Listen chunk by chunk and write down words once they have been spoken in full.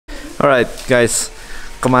Alright guys,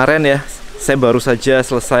 kemarin ya saya baru saja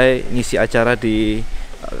selesai ngisi acara di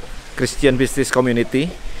Christian Business Community.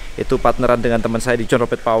 Itu partneran dengan teman saya di John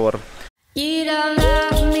Robert Power. You don't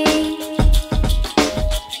love me,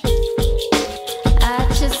 I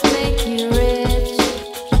just make you rich.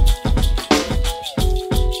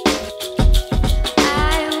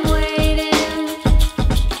 I'm waiting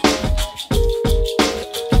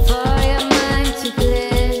for your mind to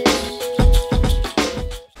glitch.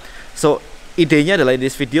 So, idenya adalah di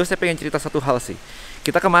video saya pengen cerita satu hal sih.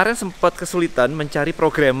 Kita kemarin sempat kesulitan mencari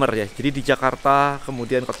programmer ya. Jadi di Jakarta,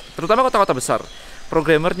 kemudian terutama kota-kota besar,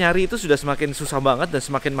 programmer nyari itu sudah semakin susah banget dan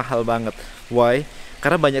semakin mahal banget. Why?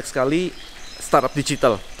 Karena banyak sekali startup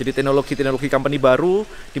digital. Jadi teknologi company baru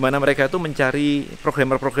di mana mereka itu mencari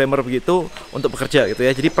programmer begitu untuk bekerja gitu ya.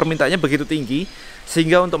 Jadi permintaannya begitu tinggi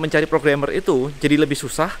sehingga untuk mencari programmer itu jadi lebih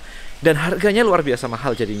susah dan harganya luar biasa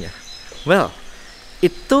mahal jadinya. Well,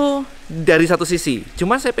 itu dari satu sisi.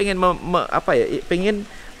 Cuma saya pengen pengen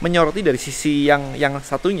menyoroti dari sisi yang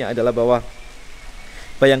satunya adalah bahwa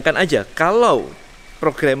bayangkan aja kalau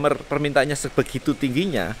programmer permintaannya sebegitu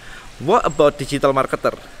tingginya, what about digital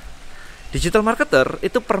marketer? Digital marketer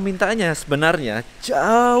itu permintaannya sebenarnya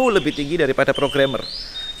jauh lebih tinggi daripada programmer.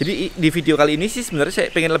 Jadi di video kali ini sih sebenarnya saya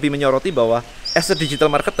pengen lebih menyoroti bahwa as a digital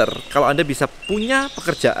marketer, kalau Anda bisa punya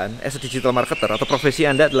pekerjaan as a digital marketer atau profesi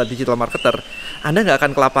Anda adalah digital marketer, Anda nggak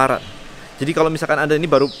akan kelaparan. Jadi kalau misalkan Anda ini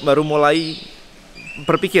baru mulai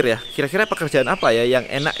berpikir ya, kira-kira pekerjaan apa ya yang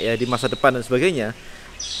enak ya di masa depan dan sebagainya,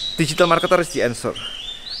 digital marketer is the answer.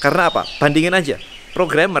 Karena apa? Bandingin aja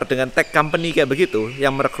programmer dengan tech company kayak begitu,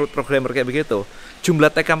 yang merekrut programmer kayak begitu. Jumlah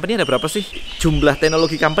tech company ada berapa sih? Jumlah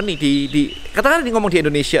teknologi company katakan ngomong di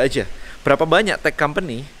Indonesia aja, berapa banyak tech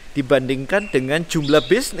company dibandingkan dengan jumlah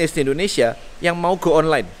bisnis di Indonesia yang mau go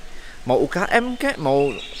online, mau UKM kayak mau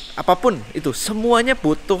apapun itu, semuanya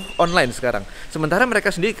butuh online sekarang. Sementara mereka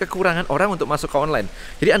sendiri kekurangan orang untuk masuk ke online.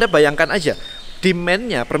 Jadi Anda bayangkan aja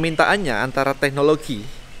demand-nya, permintaannya antara teknologi,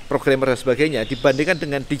 programmer dan sebagainya dibandingkan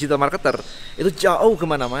dengan digital marketer itu jauh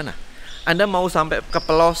kemana-mana. Anda mau sampai ke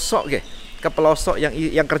pelosok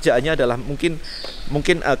yang kerjaannya adalah mungkin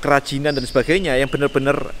kerajinan dan sebagainya yang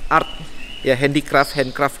benar-benar art ya, handcraft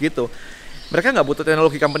gitu. Mereka nggak butuh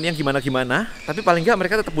teknologi company yang gimana-gimana, tapi paling nggak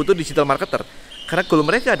mereka tetap butuh digital marketer karena goal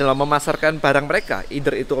mereka adalah memasarkan barang mereka,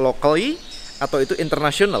 either itu locally atau itu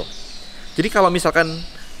international. Jadi kalau misalkan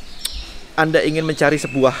Anda ingin mencari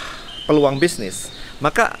sebuah peluang bisnis,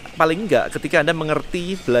 maka paling enggak ketika Anda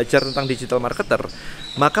mengerti belajar tentang digital marketer,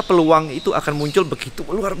 maka peluang itu akan muncul begitu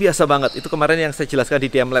luar biasa banget. Itu kemarin yang saya jelaskan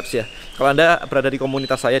di DM Labs ya. Kalau Anda berada di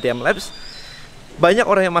komunitas saya DM Labs, banyak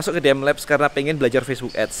orang yang masuk ke DM Labs karena pengen belajar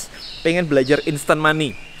Facebook Ads, pengen belajar instant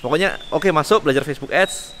money. Pokoknya oke, masuk belajar Facebook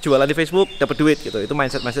Ads, jualan di Facebook, dapat duit gitu. Itu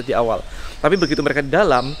mindset di awal. Tapi begitu mereka di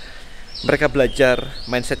dalam, mereka belajar,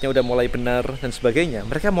 mindsetnya udah mulai benar dan sebagainya,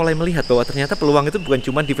 mereka mulai melihat bahwa ternyata peluang itu bukan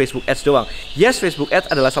cuma di Facebook Ads doang. Yes, Facebook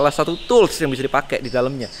Ads adalah salah satu tools yang bisa dipakai di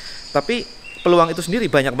dalamnya, tapi peluang itu sendiri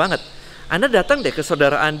banyak banget. Anda datang deh ke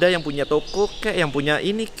saudara Anda yang punya toko kayak, yang punya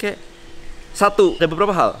ini kayak, ada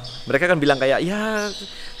beberapa hal mereka akan bilang kayak, ya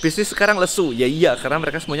bisnis sekarang lesu. Ya iya, karena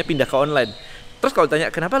mereka semuanya pindah ke online. Terus kalau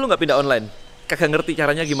ditanya kenapa lu nggak pindah online, kagak ngerti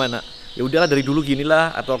caranya gimana. Ya udahlah, dari dulu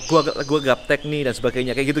ginilah, atau gua gaptek nih dan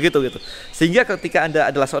sebagainya, kayak gitu. Sehingga ketika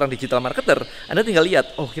Anda adalah seorang digital marketer, Anda tinggal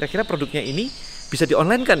lihat, oh kira-kira produknya ini bisa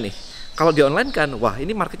di-online kan nih. Kalau di-online kan, wah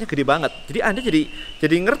ini marketnya gede banget. Jadi Anda jadi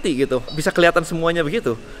ngerti gitu, bisa kelihatan semuanya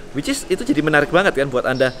begitu. Which is itu jadi menarik banget kan buat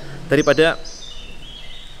Anda daripada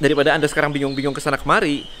Anda sekarang bingung-bingung kesana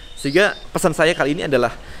kemari. Sehingga pesan saya kali ini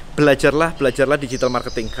adalah belajarlah digital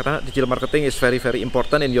marketing, karena digital marketing is very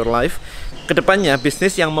important in your life. Kedepannya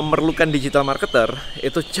bisnis yang memerlukan digital marketer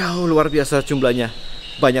itu jauh luar biasa jumlahnya,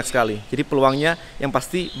 banyak sekali. Jadi peluangnya yang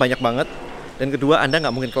pasti banyak banget. Dan kedua, Anda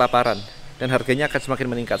nggak mungkin kelaparan dan harganya akan semakin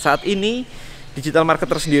meningkat. Saat ini digital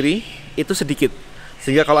marketer sendiri itu sedikit,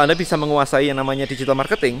 sehingga kalau Anda bisa menguasai yang namanya digital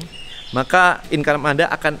marketing, maka income Anda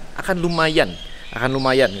akan lumayan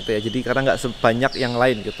gitu ya. Jadi karena nggak sebanyak yang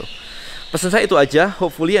lain gitu. Pesan saya itu aja.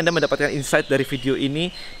 Hopefully Anda mendapatkan insight dari video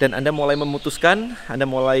ini dan Anda mulai memutuskan, Anda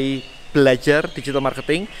mulai belajar digital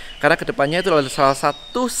marketing, karena kedepannya itu adalah salah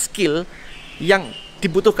satu skill yang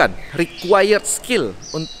dibutuhkan, required skill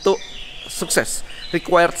untuk sukses.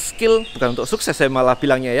 Required skill bukan untuk sukses, saya malah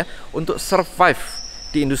bilangnya ya, untuk survive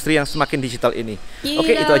di industri yang semakin digital ini.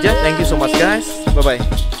 Oke, itu aja. Thank you so much guys. Bye bye.